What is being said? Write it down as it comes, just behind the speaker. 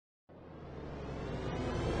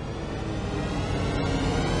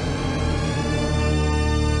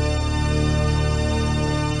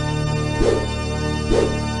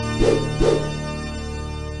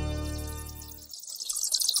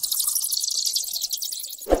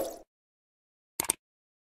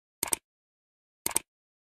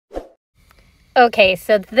Okay,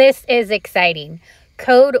 so this is exciting.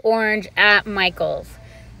 Code Orange at Michael's.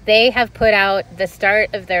 They have put out the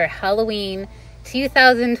start of their Halloween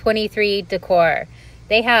 2023 decor.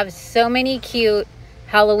 They have so many cute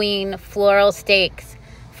Halloween floral stakes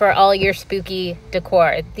for all your spooky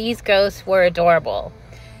decor. These ghosts were adorable.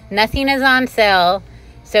 Nothing is on sale,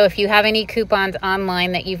 so if you have any coupons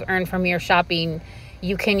online that you've earned from your shopping,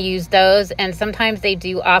 you can use those. And sometimes they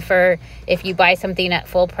do offer, if you buy something at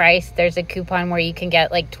full price, there's a coupon where you can get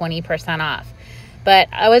like 20% off. But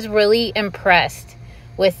I was really impressed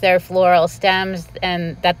with their floral stems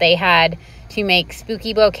and that they had to make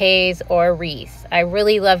spooky bouquets or wreaths. I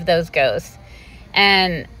really love those ghosts.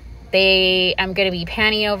 And I'm going to be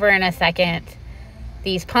panning over in a second.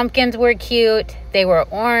 These pumpkins were cute. They were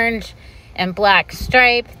orange and black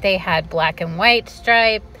stripe. They had black and white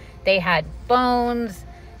stripe. They had bones.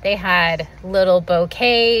 They had little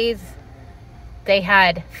bouquets. They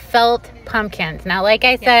had felt pumpkins. Now, like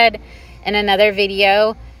I said in another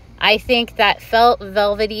video, I think that felt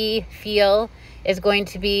velvety feel is going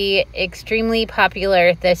to be extremely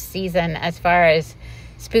popular this season as far as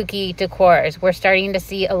spooky decors. We're starting to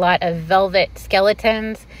see a lot of velvet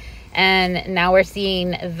skeletons, and now we're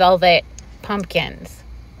seeing velvet pumpkins.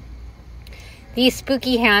 These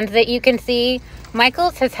spooky hands that you can see,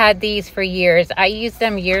 Michael's has had these for years. I used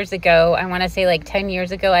them years ago. I want to say like 10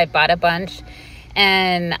 years ago, I bought a bunch,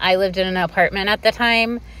 and I lived in an apartment at the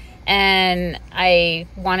time, and I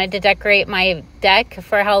wanted to decorate my deck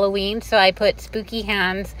for Halloween, so I put spooky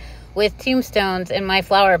hands with tombstones in my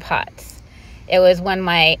flower pots. It was when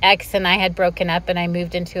my ex and I had broken up and I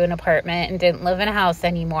moved into an apartment and didn't live in a house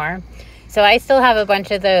anymore. So I still have a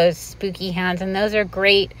bunch of those spooky hands, and those are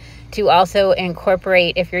great to also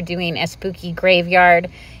incorporate if you're doing a spooky graveyard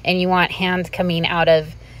and you want hands coming out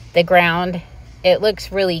of the ground. It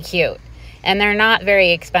looks really cute, and they're not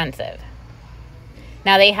very expensive.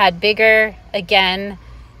 Now they had bigger, again,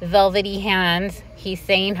 velvety hands. He's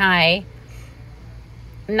saying hi.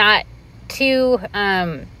 Not too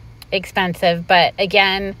expensive, but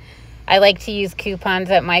again, I like to use coupons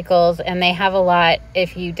at Michael's, and they have a lot.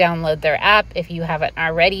 If you download their app, if you haven't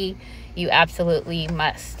already, you absolutely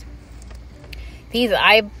must. These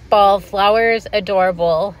eyeball flowers,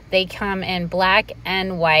 adorable. They come in black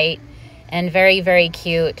and white and very, very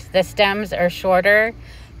cute. The stems are shorter,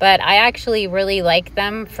 but I actually really like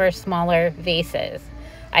them for smaller vases.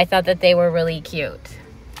 I thought that they were really cute.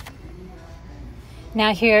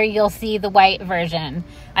 Now here you'll see the white version.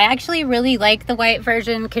 I actually really like the white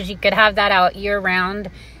version because you could have that out year round,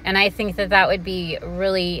 and I think that that would be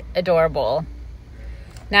really adorable.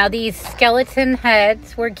 Now these skeleton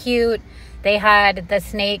heads were cute. They had the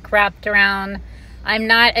snake wrapped around. I'm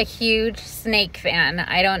not a huge snake fan.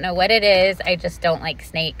 I don't know what it is. I just don't like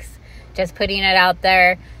snakes. Just putting it out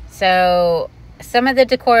there. So some of the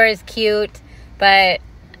decor is cute, but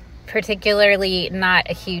particularly not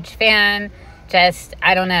a huge fan. Just,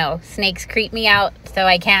 I don't know. Snakes creep me out, so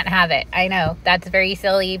I can't have it. I know, that's very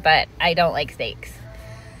silly, but I don't like snakes.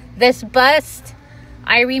 This bust,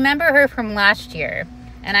 I remember her from last year,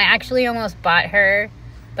 and I actually almost bought her,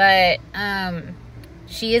 but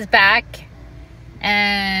she is back,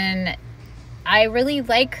 and I really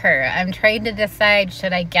like her. I'm trying to decide,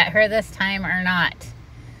 should I get her this time or not?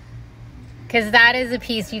 Because that is a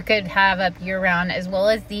piece you could have up year round, as well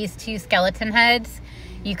as these two skeleton heads.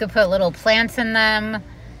 You could put little plants in them,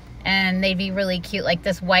 and they'd be really cute. Like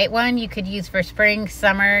this white one, you could use for spring,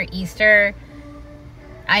 summer, Easter.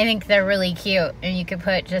 I think they're really cute, and you could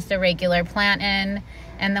put just a regular plant in.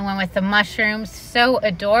 And the one with the mushrooms, so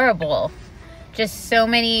adorable. Just so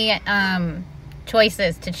many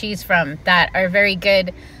choices to choose from that are very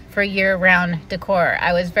good for year-round decor.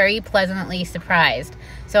 I was very pleasantly surprised.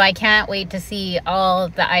 So I can't wait to see all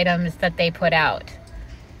the items that they put out.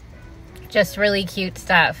 Just really cute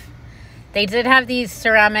stuff. They did have these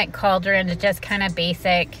ceramic cauldrons, just kind of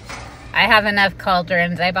basic. I have enough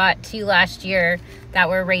cauldrons. I bought 2 last year that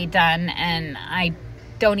were redone, and I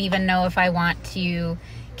don't even know if I want to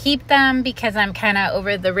keep them because I'm kind of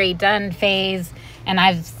over the redone phase. And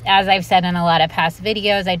as I've said in a lot of past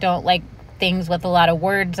videos, I don't like things with a lot of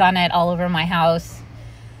words on it all over my house.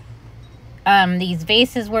 These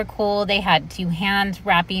vases were cool. They had 2 hands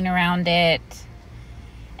wrapping around it.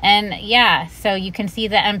 And yeah, so you can see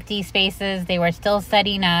the empty spaces. They were still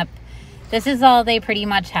setting up. This is all they pretty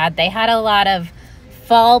much had. They had a lot of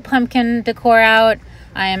fall pumpkin decor out.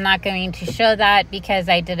 I am not going to show that because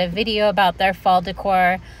I did a video about their fall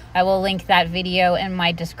decor. I will link that video in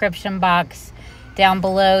my description box down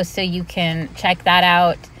below so you can check that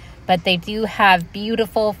out. But they do have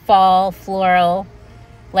beautiful fall floral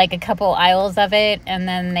like a couple aisles of it, and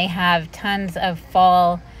then they have tons of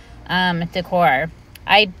fall decor.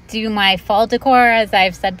 I do my fall decor, as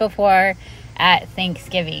I've said before, at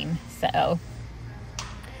Thanksgiving. So,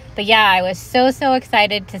 but yeah, I was so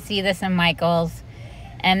excited to see this in Michael's,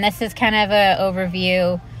 and this is kind of an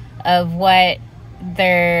overview of what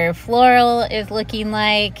their floral is looking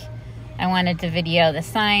like. I wanted to video the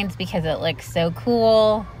signs because it looks so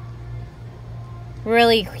cool.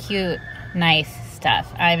 Really cute, nice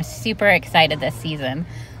stuff. I'm super excited this season.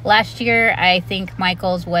 Last year, I think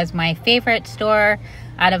Michael's was my favorite store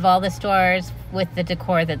out of all the stores with the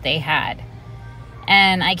decor that they had.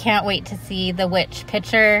 And I can't wait to see the witch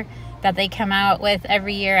picture that they come out with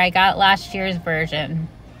every year. I got last year's version.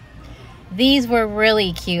 These were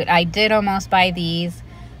really cute. I did almost buy these,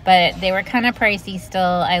 but they were kind of pricey still.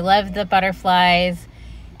 I love the butterflies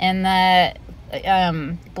and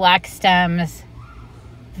the black stems.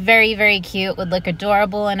 Very cute. Would look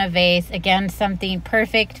adorable in a vase. Again, something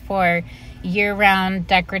perfect for year-round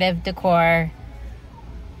decorative decor.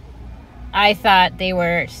 I thought they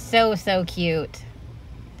were so cute.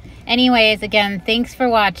 Anyways, again, thanks for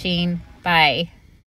watching. Bye.